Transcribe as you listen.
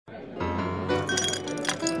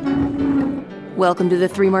Welcome to the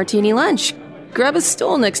Three Martini Lunch. Grab a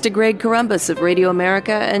stool next to Greg Columbus of Radio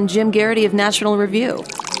America and Jim Garrity of National Review.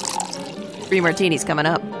 Three Martinis coming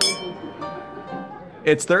up.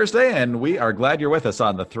 It's Thursday, and we are glad you're with us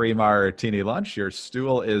on the Three Martini Lunch. Your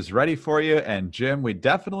stool is ready for you, and Jim, we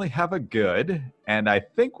definitely have a good, and I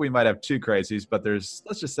think we might have two crazies, but there's,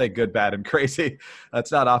 let's just say good, bad, and crazy.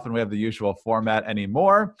 That's not often we have the usual format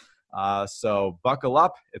anymore, so buckle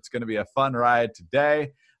up. It's going to be a fun ride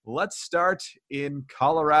today. Let's start in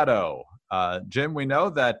Colorado. Jim, we know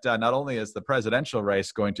that not only is the presidential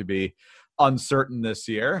race going to be uncertain this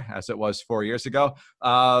year, as it was 4 years ago,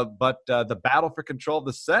 but the battle for control of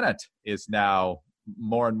the Senate is now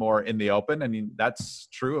more and more in the open. I mean, that's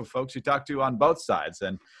true of folks you talk to on both sides.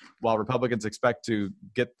 And while Republicans expect to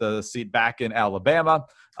get the seat back in Alabama,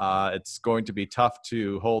 it's going to be tough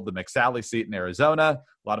to hold the McSally seat in Arizona.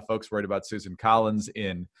 A lot of folks worried about Susan Collins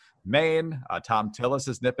in Maine. Tom Tillis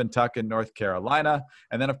is nip and tuck in North Carolina.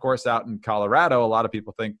 And then, of course, out in Colorado, a lot of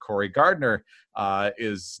people think Cory Gardner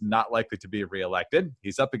is not likely to be reelected.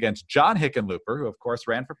 He's up against John Hickenlooper, who, of course,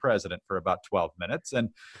 ran for president for about 12 minutes. And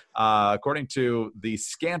according to the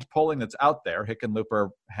scant polling that's out there, Hickenlooper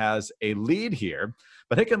has a lead here.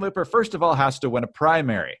 But Hickenlooper, first of all, has to win a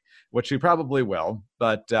primary, which he probably will.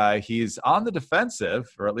 But he's on the defensive,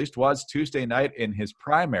 or at least was Tuesday night in his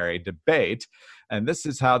primary debate. And this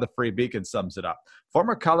is how the Free Beacon sums it up.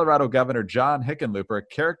 Former Colorado Governor John Hickenlooper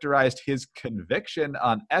characterized his conviction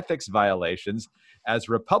on ethics violations as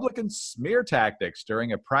Republican smear tactics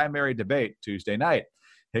during a primary debate Tuesday night.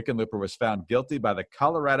 Hickenlooper was found guilty by the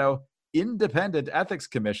Colorado Independent Ethics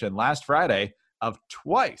Commission last Friday of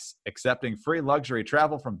twice accepting free luxury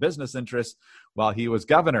travel from business interests while he was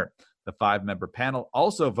governor. The five-member panel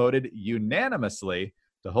also voted unanimously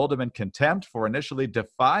to hold him in contempt for initially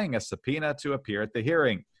defying a subpoena to appear at the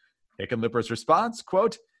hearing. Hickenlooper's response,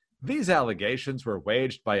 quote, "These allegations were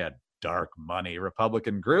waged by a dark money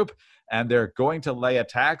Republican group, and they're going to lay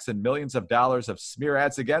attacks and millions of dollars of smear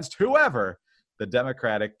ads against whoever the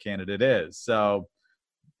Democratic candidate is." So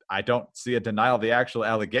I don't see a denial of the actual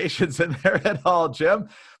allegations in there at all, Jim.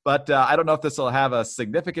 But I don't know if this will have a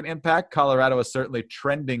significant impact. Colorado is certainly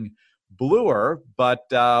trending bluer, but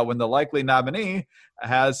when the likely nominee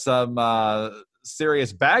has some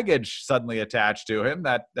serious baggage suddenly attached to him,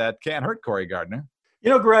 that can't hurt Cory Gardner. You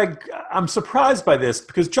know, Greg, I'm surprised by this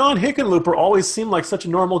because John Hickenlooper always seemed like such a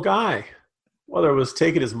normal guy, whether it was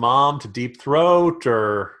taking his mom to Deep Throat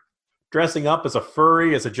or dressing up as a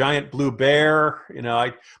furry, as a giant blue bear. You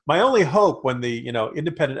know, my only hope when the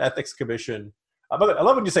Independent Ethics Commission, I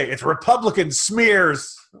love when you say it's Republican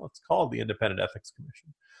smears. Well, it's called the Independent Ethics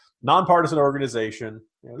Commission. Nonpartisan organization.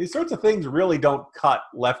 These sorts of things really don't cut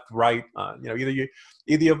left, right. Either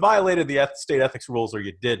you violated the state ethics rules or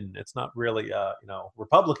you didn't. It's not really,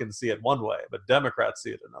 Republicans see it one way, but Democrats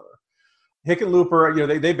see it another.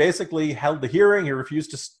 Hickenlooper, they basically held the hearing. He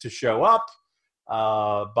refused to show up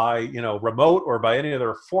by remote or by any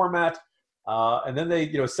other format. And then they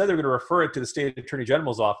said they're going to refer it to the state attorney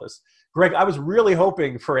general's office. Greg, I was really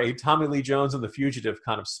hoping for a Tommy Lee Jones and the Fugitive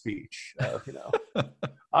kind of speech.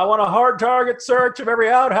 I want a hard target search of every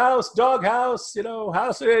outhouse, doghouse,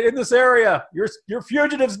 house in this area. Your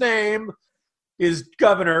fugitive's name is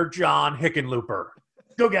Governor John Hickenlooper.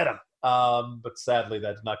 Go get him. But sadly,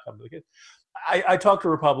 that did not come to the case. I talked to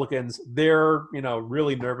Republicans. They're,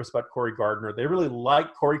 really nervous about Cory Gardner. They really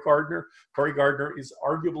like Cory Gardner. Cory Gardner is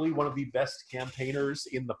arguably one of the best campaigners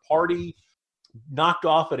in the party. Knocked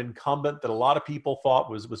off an incumbent that a lot of people thought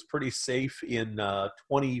was pretty safe in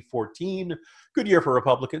 2014. Good year for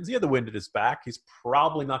Republicans. He had the wind at his back. He's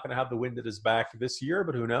probably not going to have the wind at his back this year,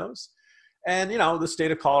 but who knows? And, the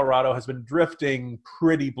state of Colorado has been drifting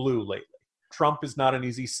pretty blue lately. Trump is not an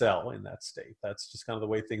easy sell in that state. That's just kind of the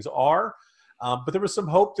way things are. But there was some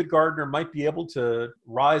hope that Gardner might be able to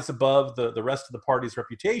rise above the rest of the party's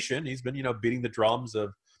reputation. He's been, beating the drums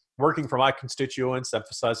of working for my constituents,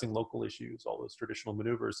 emphasizing local issues, all those traditional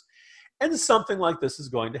maneuvers. And something like this is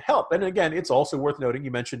going to help. And again, it's also worth noting,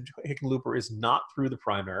 you mentioned Hickenlooper is not through the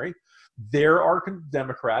primary. There are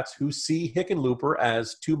Democrats who see Hickenlooper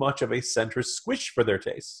as too much of a centrist squish for their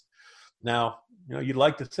tastes. Now, you'd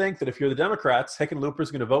like to think that if you're the Democrats, Hickenlooper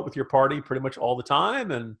is going to vote with your party pretty much all the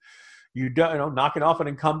time. And knocking off an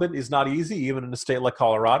incumbent is not easy, even in a state like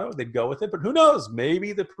Colorado. They'd go with it. But who knows?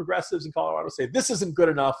 Maybe the progressives in Colorado say, this isn't good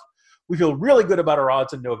enough. We feel really good about our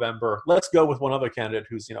odds in November. Let's go with one other candidate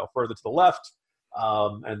who's, further to the left.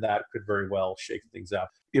 And that could very well shake things out.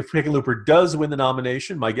 If Hickenlooper does win the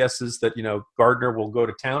nomination, my guess is that, Gardner will go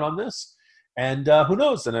to town on this. And who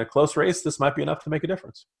knows? In a close race, this might be enough to make a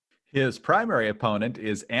difference. His primary opponent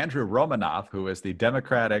is Andrew Romanoff, who is the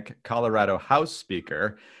Democratic Colorado House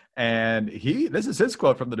Speaker. And this is his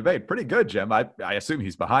quote from the debate. Pretty good, Jim. I assume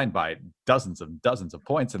he's behind by dozens of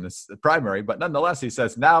points in this primary. But nonetheless, he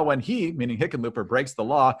says, now when he, meaning Hickenlooper, breaks the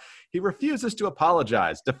law, he refuses to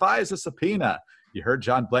apologize, defies a subpoena. You heard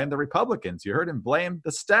John blame the Republicans. You heard him blame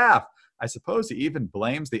the staff. I suppose he even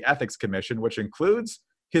blames the Ethics Commission, which includes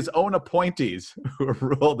his own appointees who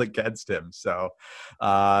ruled against him. So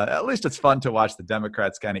at least it's fun to watch the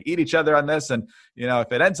Democrats kind of eat each other on this. And,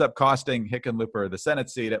 if it ends up costing Hickenlooper the Senate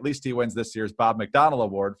seat, at least he wins this year's Bob McDonnell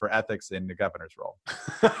Award for ethics in the governor's role.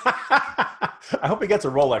 I hope he gets a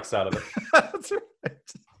Rolex out of it. That's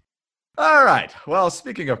right. All right. Well,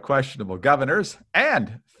 speaking of questionable governors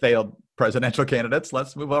and failed presidential candidates,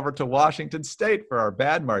 let's move over to Washington State for our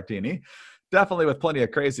bad martini. Definitely with plenty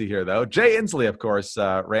of crazy here, though. Jay Inslee, of course,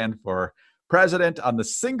 ran for president on the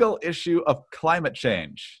single issue of climate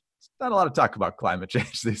change. There's not a lot of talk about climate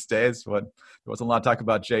change these days. There wasn't a lot of talk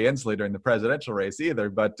about Jay Inslee during the presidential race either.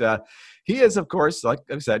 But he is, of course, like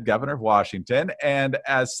I said, governor of Washington. And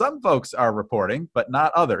as some folks are reporting, but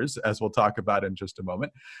not others, as we'll talk about in just a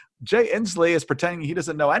moment, Jay Inslee is pretending he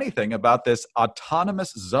doesn't know anything about this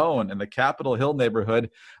autonomous zone in the Capitol Hill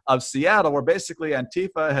neighborhood of Seattle, where basically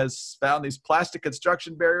Antifa has found these plastic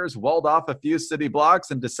construction barriers, walled off a few city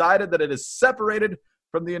blocks, and decided that it is separated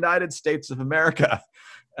from the United States of America.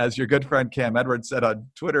 As your good friend Cam Edwards said on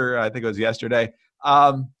Twitter, I think it was yesterday,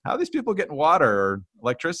 how are these people getting water or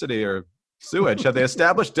electricity or sewage? Have they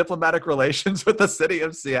established diplomatic relations with the city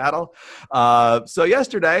of Seattle? So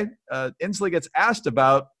yesterday, Inslee gets asked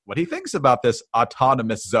about what he thinks about this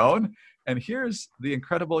autonomous zone. And here's the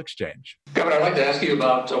incredible exchange. Governor, I'd like to ask you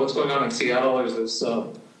about what's going on in Seattle. There's this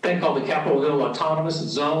thing called the Capitol Hill Autonomous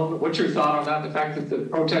Zone. What's your thought on that? The fact that the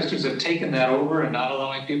protesters have taken that over and not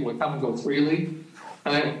allowing people to come and go freely?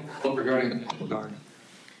 And then regarding the National Guard.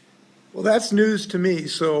 Well, that's news to me,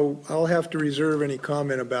 so I'll have to reserve any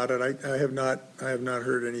comment about it. I have not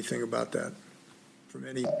heard anything about that from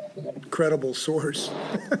any credible source.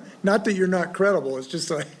 Not that you're not credible. It's just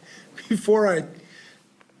like before I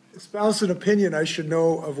espouse an opinion, I should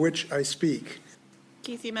know of which I speak.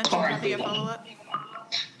 Keith, you mentioned having a follow-up.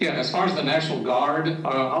 Yeah, as far as the National Guard,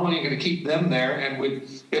 how long are you going to keep them there? And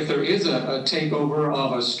if there is a takeover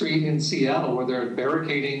of a street in Seattle where they're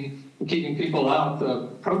barricading, keeping people out, the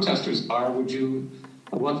protesters are, would you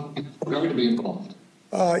want the Guard to be involved?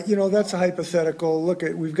 That's a hypothetical. Look,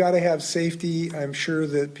 we've got to have safety. I'm sure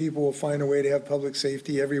that people will find a way to have public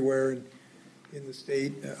safety everywhere in the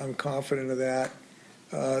state. I'm confident of that.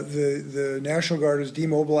 The National Guard is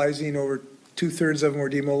demobilizing. Over 2/3 of them were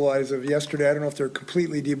demobilized of yesterday. I don't know if they're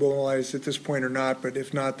completely demobilized at this point or not, but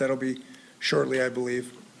if not, that'll be shortly, I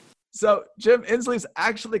believe. So Jim, Inslee's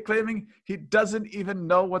actually claiming he doesn't even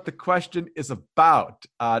know what the question is about.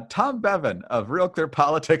 Tom Bevan of Real Clear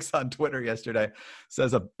Politics on Twitter yesterday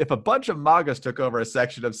says if a bunch of MAGAs took over a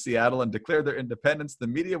section of Seattle and declared their independence, the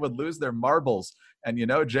media would lose their marbles. And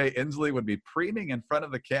Jay Inslee would be preening in front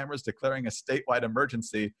of the cameras declaring a statewide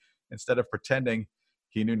emergency instead of pretending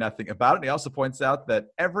he knew nothing about it. And he also points out that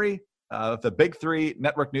every the big three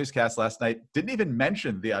network newscast last night didn't even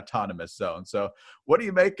mention the autonomous zone. So what do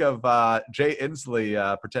you make of Jay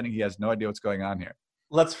Inslee pretending he has no idea what's going on here?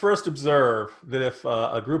 Let's first observe that if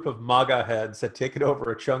a group of MAGA heads had taken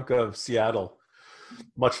over a chunk of Seattle,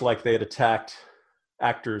 much like they had attacked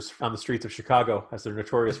actors on the streets of Chicago, as they're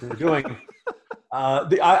notorious for doing,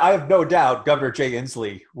 I have no doubt Governor Jay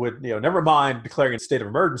Inslee would, never mind declaring a state of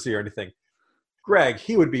emergency or anything. Greg,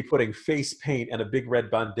 he would be putting face paint and a big red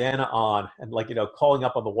bandana on and calling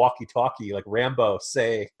up on the walkie-talkie like Rambo,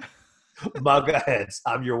 say, MAGA heads,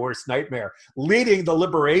 I'm your worst nightmare, leading the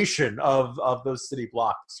liberation of those city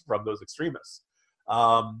blocks from those extremists.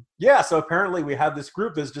 So apparently we have this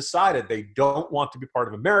group that's decided they don't want to be part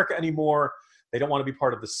of America anymore. They don't want to be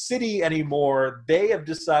part of the city anymore. They have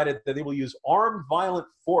decided that they will use armed violent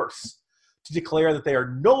force to declare that they are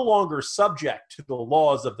no longer subject to the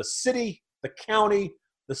laws of the city, the county,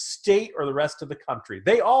 the state, or the rest of the country.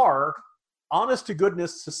 They are, honest to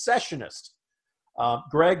goodness, secessionists.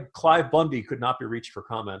 Greg, Clive Bundy could not be reached for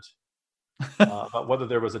comment about whether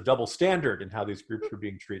there was a double standard in how these groups were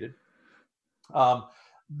being treated.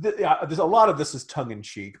 There's a lot of this is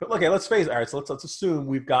tongue-in-cheek. But okay, let's face it. All right, so let's assume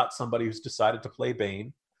we've got somebody who's decided to play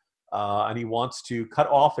Bane, and he wants to cut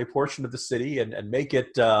off a portion of the city and make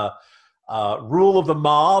it rule of the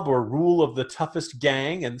mob or rule of the toughest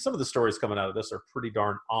gang. And some of the stories coming out of this are pretty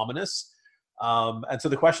darn ominous. And so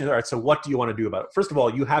the question is, all right, so what do you want to do about it? First of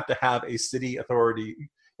all, you have to have a city authority. You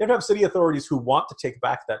have to have city authorities who want to take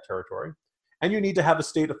back that territory. And you need to have a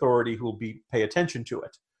state authority who will pay attention to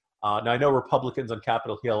it. Now, I know Republicans on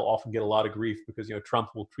Capitol Hill often get a lot of grief because, Trump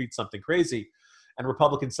will tweet something crazy, and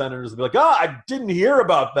Republican senators will be like, I didn't hear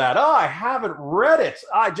about that. I haven't read it.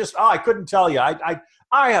 I couldn't tell you.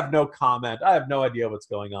 I have no comment. I have no idea what's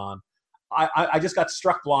going on. I just got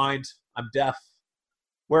struck blind. I'm deaf.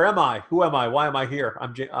 Where am I? Who am I? Why am I here?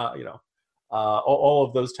 All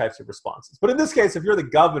of those types of responses. But in this case, if you're the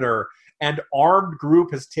governor and armed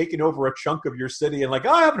group has taken over a chunk of your city and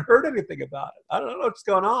I haven't heard anything about it. I don't know what's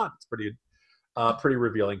going on. It's pretty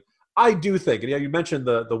revealing. I do think, and you mentioned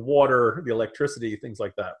the water, the electricity, things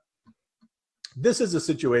like that. This is a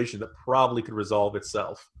situation that probably could resolve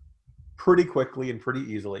itself pretty quickly and pretty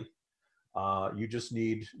easily. You just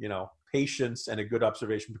need, patience and a good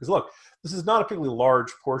observation because look, this is not a particularly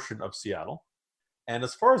large portion of Seattle. And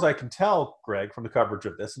as far as I can tell, Greg, from the coverage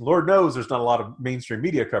of this, and Lord knows there's not a lot of mainstream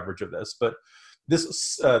media coverage of this, but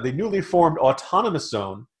this the newly formed autonomous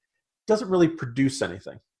zone doesn't really produce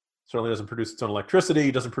anything. Certainly doesn't produce its own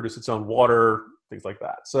electricity, doesn't produce its own water, things like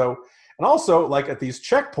that. So, and also, at these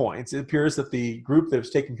checkpoints, it appears that the group that has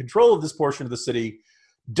taken control of this portion of the city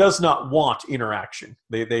does not want interaction.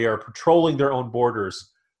 They are patrolling their own borders.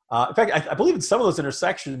 In fact, I believe in some of those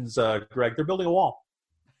intersections, Greg, they're building a wall.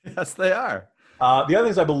 Yes, they are. The other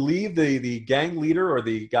thing is I believe the gang leader or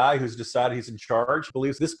the guy who's decided he's in charge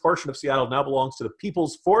believes this portion of Seattle now belongs to the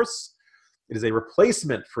People's Force. It is a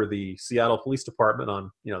replacement for the Seattle Police Department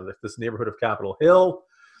on this neighborhood of Capitol Hill.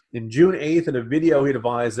 In June 8th, in a video, he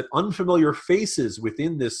advised that unfamiliar faces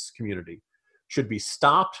within this community should be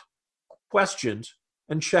stopped, questioned,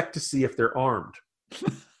 and checked to see if they're armed.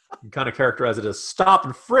 You kind of characterize it as stop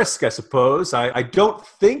and frisk, I suppose. I don't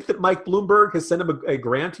think that Mike Bloomberg has sent him a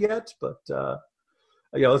grant yet, but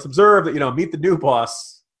let's observe that, meet the new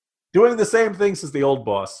boss, doing the same things as the old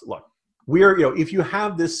boss. Look, if you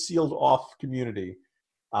have this sealed off community,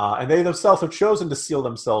 and they themselves have chosen to seal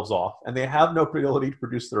themselves off, and they have no ability to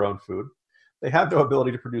produce their own food, they have no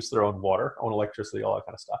ability to produce their own water, own electricity, all that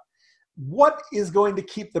kind of stuff. What is going to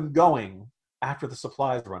keep them going after the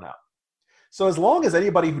supplies run out? So as long as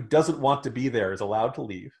anybody who doesn't want to be there is allowed to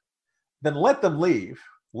leave, then let them leave.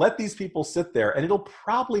 Let these people sit there, and it'll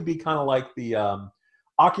probably be kind of like the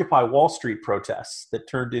Occupy Wall Street protests that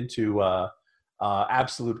turned into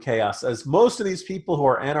absolute chaos, as most of these people who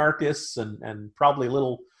are anarchists and probably a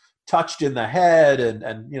little touched in the head and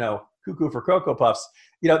cuckoo for Cocoa Puffs,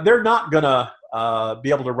 they're not going to be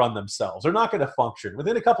able to run themselves. They're not going to function.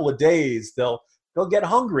 Within a couple of days, they'll get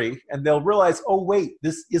hungry and they'll realize, oh, wait,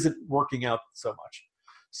 this isn't working out so much.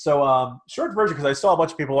 So short version, because I saw a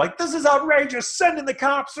bunch of people like, this is outrageous, send in the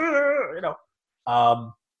cops.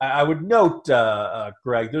 I would note,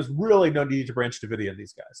 Greg, there's really no need to branch Davidian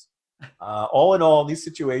these guys. All in all, in these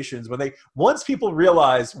situations, once people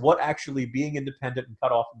realize what actually being independent and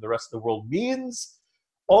cut off from the rest of the world means,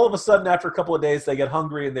 all of a sudden, after a couple of days, they get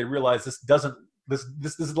hungry and they realize this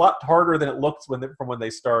is a lot harder than it looked from when they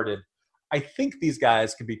started. I think these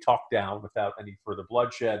guys can be talked down without any further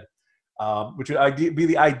bloodshed, which would be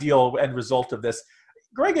the ideal end result of this.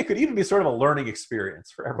 Greg, it could even be sort of a learning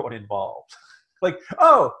experience for everyone involved.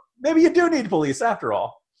 Maybe you do need police after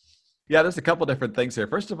all. Yeah, there's a couple different things here.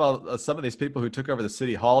 First of all, some of these people who took over the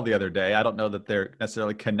city hall the other day, I don't know that they're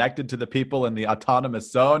necessarily connected to the people in the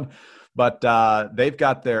autonomous zone, but they've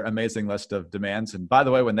got their amazing list of demands. And by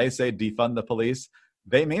the way, when they say defund the police,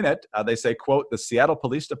 they mean it. They say, quote, the Seattle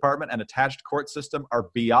Police Department and attached court system are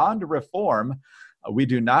beyond reform. We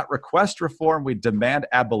do not request reform. We demand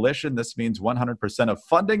abolition. This means 100% of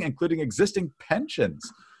funding, including existing pensions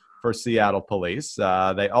for Seattle police.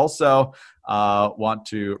 They also want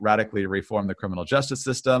to radically reform the criminal justice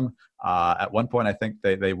system. At one point, I think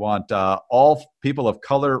they want all people of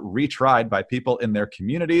color retried by people in their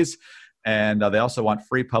communities. And they also want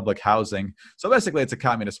free public housing. So basically, it's a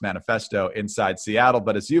communist manifesto inside Seattle.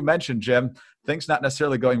 But as you mentioned, Jim, things not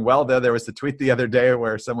necessarily going well there. There was the tweet the other day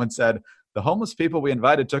where someone said, the homeless people we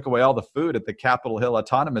invited took away all the food at the Capitol Hill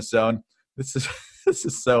Autonomous Zone. This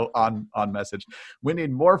is so on message. We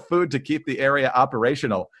need more food to keep the area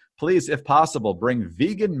operational. Please, if possible, bring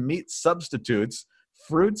vegan meat substitutes,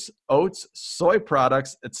 fruits, oats, soy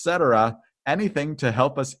products, etc., anything to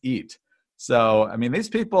help us eat. So, I mean, these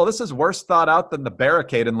people, this is worse thought out than the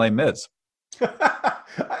barricade in Les Mis.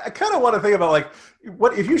 I kind of want to think about,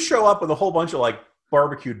 what if you show up with a whole bunch of,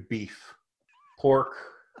 barbecued beef, pork,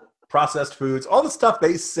 processed foods, all the stuff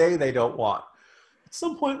they say they don't want. At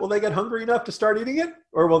some point, will they get hungry enough to start eating it,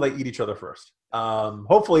 or will they eat each other first?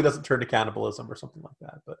 Hopefully it doesn't turn to cannibalism or something like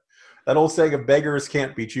that. But That old saying of beggars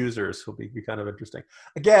can't be choosers will be kind of interesting.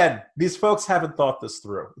 Again, these folks haven't thought this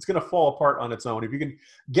through. It's going to fall apart on its own. If you can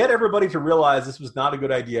get everybody to realize this was not a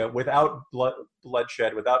good idea without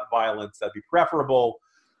bloodshed, without violence, that'd be preferable.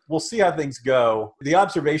 We'll see how things go. The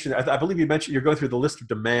observation, I believe you mentioned you're going through the list of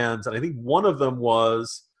demands, and I think one of them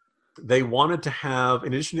was they wanted to have,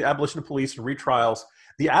 in addition to the abolition of police and retrials,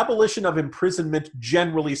 the abolition of imprisonment,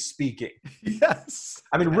 generally speaking. Yes.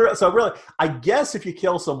 I mean, so really, I guess if you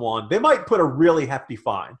kill someone, they might put a really hefty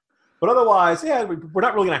fine. But otherwise, yeah, we're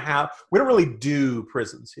not really going to we don't really do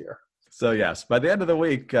prisons here. So yes, by the end of the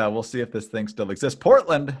week, we'll see if this thing still exists.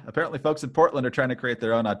 Portland, apparently folks in Portland are trying to create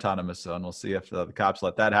their own autonomous zone. We'll see if the cops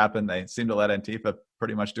let that happen. They seem to let Antifa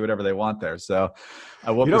pretty much do whatever they want there. So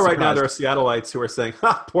we'll be right now there are Seattleites who are saying,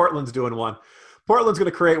 Portland's doing one. Portland's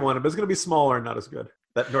going to create one, but it's going to be smaller and not as good.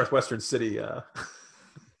 That Northwestern city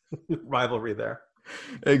rivalry there.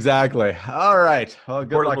 Exactly. All right. Well,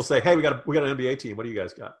 good luck. Will say, hey, we got an NBA team. What do you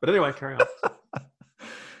guys got? But anyway, carry on.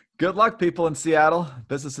 Good luck, people in Seattle,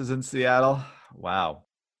 businesses in Seattle. Wow.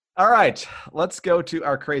 All right, let's go to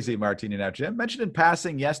our crazy martini now. Jim mentioned in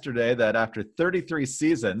passing yesterday that after 33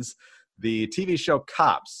 seasons, the TV show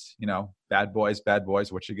Cops, bad boys,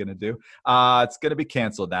 what you gonna do? It's gonna be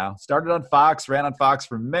canceled now. Started on Fox, ran on Fox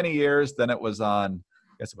for many years. Then it was on,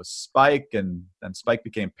 I guess it was Spike, and then Spike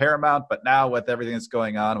became Paramount. But now with everything that's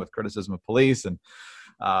going on with criticism of police and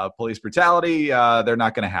police brutality, they're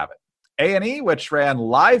not gonna have it. A&E, which ran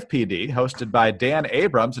Live PD, hosted by Dan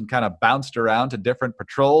Abrams, and kind of bounced around to different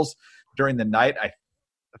patrols during the night.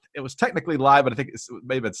 It was technically live, but I think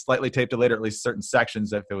maybe it's slightly taped delayed, or at least certain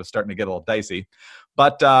sections if it was starting to get a little dicey.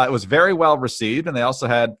 But it was very well received, and they also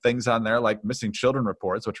had things on there like missing children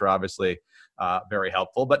reports, which were obviously very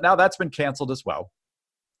helpful. But now that's been canceled as well.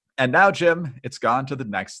 And now, Jim, it's gone to the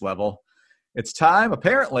next level. It's time,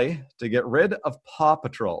 apparently, to get rid of Paw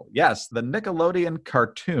Patrol. Yes, the Nickelodeon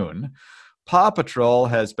cartoon. Paw Patrol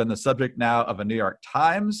has been the subject now of a New York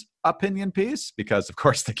Times opinion piece because, of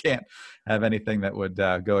course, they can't have anything that would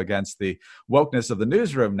go against the wokeness of the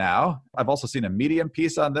newsroom now. I've also seen a Medium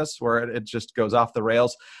piece on this where it just goes off the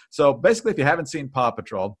rails. So basically, if you haven't seen Paw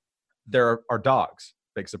Patrol, there are dogs.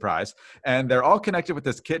 Big surprise. And they're all connected with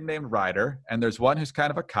this kid named Ryder. And there's one who's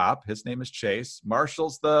kind of a cop. His name is Chase.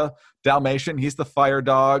 Marshall's the Dalmatian. He's the fire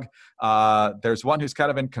dog. There's one who's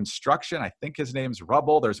kind of in construction. I think his name's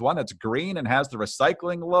Rubble. There's one that's green and has the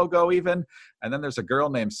recycling logo even. And then there's a girl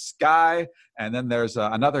named Sky. And then there's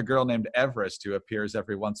another girl named Everest who appears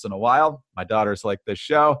every once in a while. My daughters like this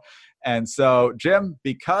show. And so, Jim,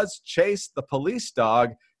 because Chase, the police dog,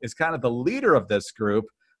 is kind of the leader of this group,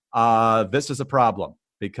 this is a problem.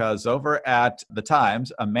 Because over at the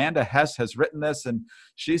Times, Amanda Hess has written this, and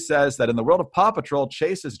she says that in the world of Paw Patrol,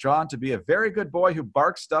 Chase is drawn to be a very good boy who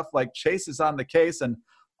barks stuff like Chase is on the case, and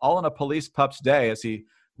all in a police pup's day as he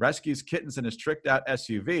rescues kittens in his tricked-out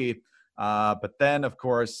SUV. But then, of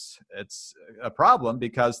course, it's a problem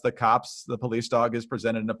because the police dog is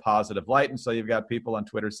presented in a positive light, and so you've got people on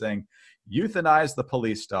Twitter saying, euthanize the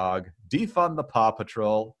police dog, defund the Paw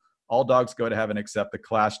Patrol, all dogs go to heaven except the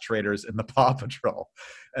class traitors in the Paw Patrol.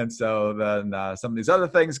 And so then some of these other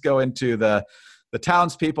things go into the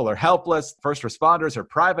townspeople are helpless, first responders are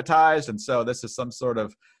privatized, and so this is some sort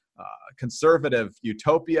of conservative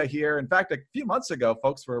utopia here. In fact, a few months ago,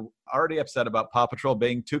 folks were already upset about Paw Patrol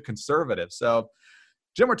being too conservative. So,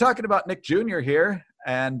 Jim, we're talking about Nick Jr. here,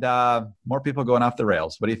 and more people going off the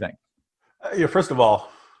rails. What do you think? First of all,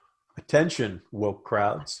 attention, woke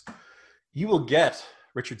crowds. You will get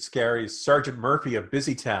Richard Scarry's Sergeant Murphy of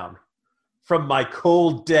Busytown from my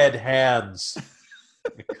cold, dead hands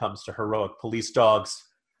when it comes to heroic police dogs.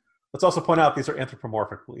 Let's also point out these are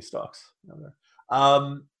anthropomorphic police dogs.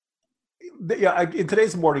 In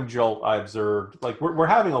today's Morning Jolt, I observed, we're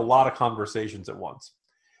having a lot of conversations at once.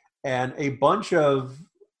 And a bunch of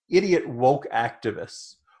idiot woke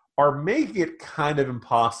activists are making it kind of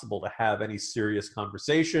impossible to have any serious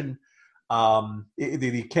conversation.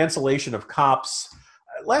 The cancellation of Cops.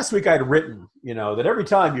 Last week I'd written, that every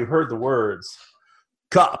time you heard the words,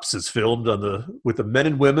 Cops is filmed with the men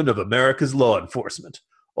and women of America's law enforcement.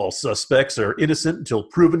 All suspects are innocent until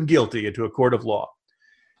proven guilty into a court of law.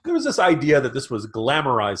 There was this idea that this was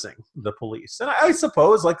glamorizing the police. And I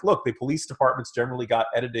suppose, look, the police departments generally got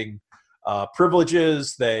editing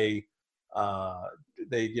privileges. They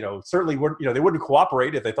certainly weren't, they wouldn't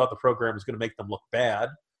cooperate if they thought the program was going to make them look bad.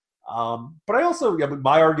 But I also,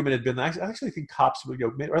 my argument had been, I actually think Cops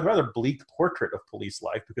made a rather bleak portrait of police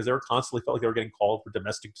life because they were constantly felt like they were getting called for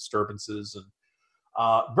domestic disturbances and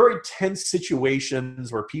very tense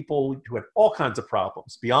situations where people who had all kinds of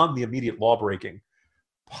problems beyond the immediate law breaking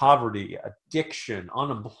poverty, addiction,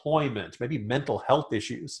 unemployment, maybe mental health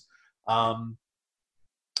issues.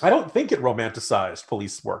 I don't think it romanticized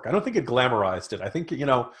police work. I don't think it glamorized it. I think,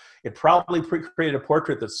 it probably created a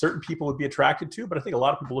portrait that certain people would be attracted to, but I think a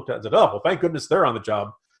lot of people looked at it and said, oh, well, thank goodness they're on the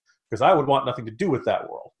job, because I would want nothing to do with that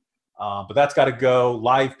world. But that's got to go.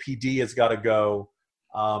 Live PD has got to go.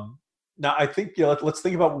 Now, I think, let's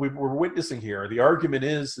think about what we're witnessing here. The argument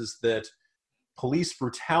is that police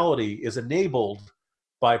brutality is enabled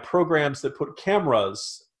by programs that put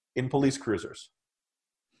cameras in police cruisers.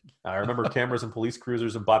 I remember cameras in police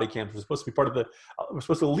cruisers and body cams were supposed to be part of we're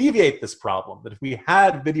supposed to alleviate this problem, that if we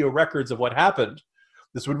had video records of what happened,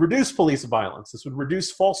 this would reduce police violence. This would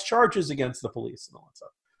reduce false charges against the police and all that stuff.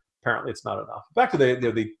 Apparently it's not enough. Back to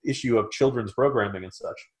the issue of children's programming and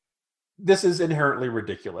such. This is inherently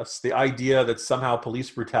ridiculous. The idea that somehow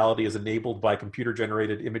police brutality is enabled by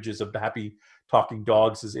computer-generated images of happy talking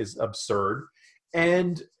dogs is absurd.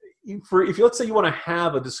 And if let's say you want to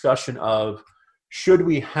have a discussion of, should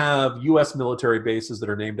we have U.S. military bases that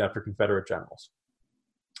are named after Confederate generals?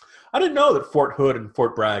 I didn't know that Fort Hood and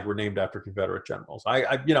Fort Bragg were named after Confederate generals.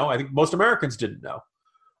 I think most Americans didn't know.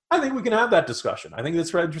 I think we can have that discussion. I think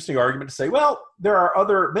that's an interesting argument to say, well, there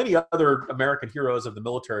are many other American heroes of the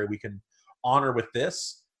military we can honor with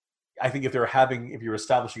this. I think if you're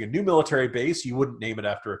establishing a new military base, you wouldn't name it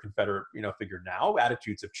after a Confederate, figure now.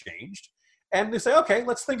 Attitudes have changed. And they say, okay,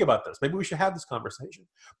 let's think about this. Maybe we should have this conversation.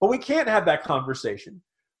 But we can't have that conversation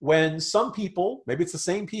when some people, maybe it's the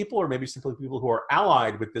same people or maybe simply people who are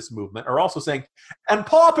allied with this movement, are also saying, and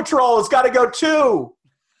Paw Patrol has got to go too.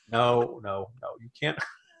 No, you can't.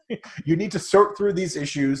 You need to sort through these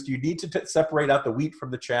issues. You need to separate out the wheat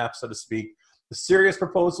from the chaff, so to speak. The serious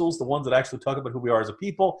proposals, the ones that actually talk about who we are as a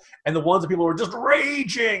people, and the ones that people are just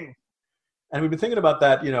raging. And we've been thinking about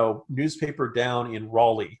that, newspaper down in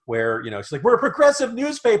Raleigh, where, she's like, we're a progressive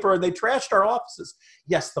newspaper, and they trashed our offices.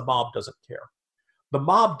 Yes, the mob doesn't care. The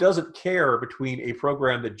mob doesn't care between a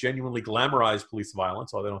program that genuinely glamorized police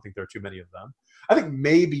violence, although I don't think there are too many of them. I think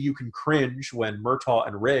maybe you can cringe when Murtaugh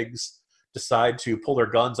and Riggs decide to pull their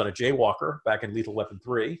guns on a jaywalker back in Lethal Weapon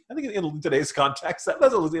 3. I think in today's context,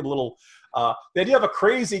 that's a little, the idea of a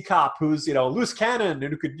crazy cop who's, loose cannon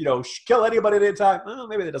and who could, kill anybody at any time. Well,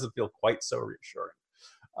 maybe that doesn't feel quite so reassuring.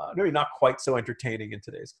 Maybe not quite so entertaining in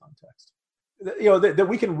today's context. That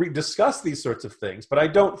we can discuss these sorts of things, but I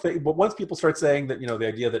don't think, but once people start saying that, the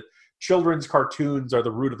idea that children's cartoons are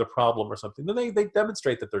the root of the problem or something, then they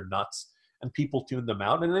demonstrate that they're nuts. And people tune them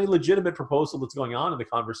out. And any legitimate proposal that's going on in the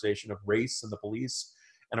conversation of race and the police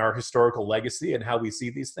and our historical legacy and how we see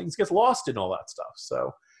these things gets lost in all that stuff.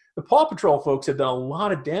 So the Paw Patrol folks have done a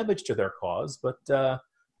lot of damage to their cause, but I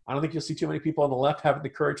don't think you'll see too many people on the left having the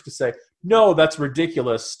courage to say, no, that's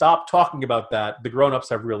ridiculous. Stop talking about that. The grown-ups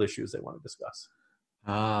have real issues they want to discuss.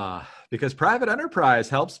 Because private enterprise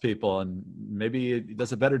helps people and maybe it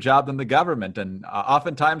does a better job than the government. And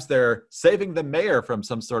oftentimes they're saving the mayor from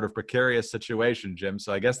some sort of precarious situation, Jim.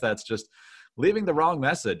 So I guess that's just leaving the wrong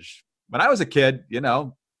message. When I was a kid,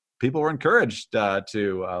 people were encouraged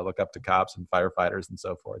to look up to cops and firefighters and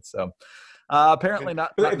so forth. So apparently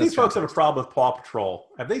not. But if these folks have a problem with Paw Patrol,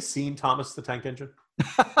 have they seen Thomas the Tank Engine?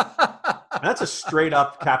 That's a straight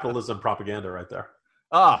up capitalism propaganda right there.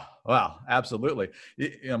 Oh, well, absolutely.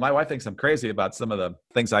 My wife thinks I'm crazy about some of the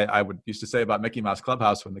things I would used to say about Mickey Mouse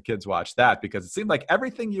Clubhouse when the kids watched that, because it seemed like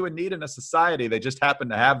everything you would need in a society, they just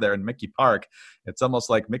happened to have there in Mickey Park. It's almost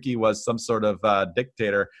like Mickey was some sort of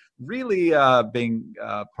dictator, really being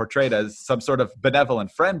portrayed as some sort of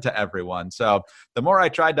benevolent friend to everyone. So the more I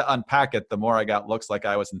tried to unpack it, the more I got looks like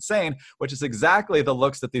I was insane, which is exactly the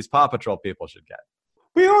looks that these Paw Patrol people should get.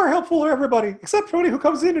 We are helpful to everybody, except for anybody who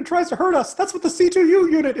comes in and tries to hurt us. That's what the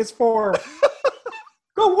C2U unit is for.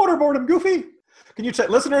 Go waterboard him, Goofy.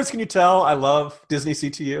 Listeners, can you tell I love Disney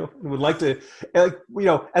C2U? And would like to,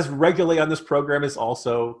 as regularly on this program is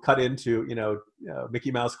also cut into,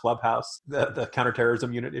 Mickey Mouse Clubhouse, the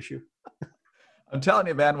counterterrorism unit issue. I'm telling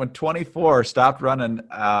you, man, when 24 stopped running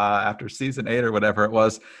after season 8 or whatever it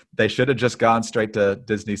was, they should have just gone straight to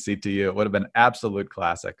Disney C2U. It would have been absolute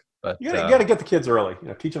classic. But you got to get the kids early.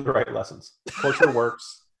 Teach them the right lessons. Culture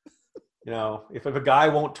works. If a guy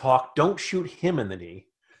won't talk, don't shoot him in the knee.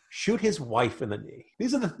 Shoot his wife in the knee.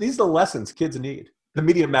 These are the lessons kids need. The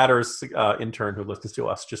Media Matters intern who listens to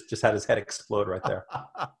us just had his head explode right there.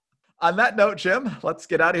 On that note, Jim, let's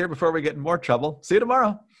get out of here before we get in more trouble. See you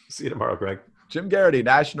tomorrow. See you tomorrow, Greg. Jim Garrity,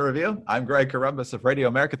 National Review. I'm Greg Columbus of Radio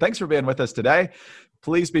America. Thanks for being with us today.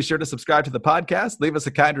 Please be sure to subscribe to the podcast. Leave us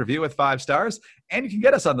a kind review with 5 stars. And you can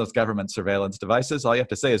get us on those government surveillance devices. All you have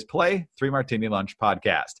to say is play 3 Martini Lunch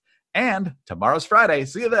podcast. And tomorrow's Friday.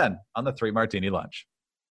 See you then on the 3 Martini Lunch.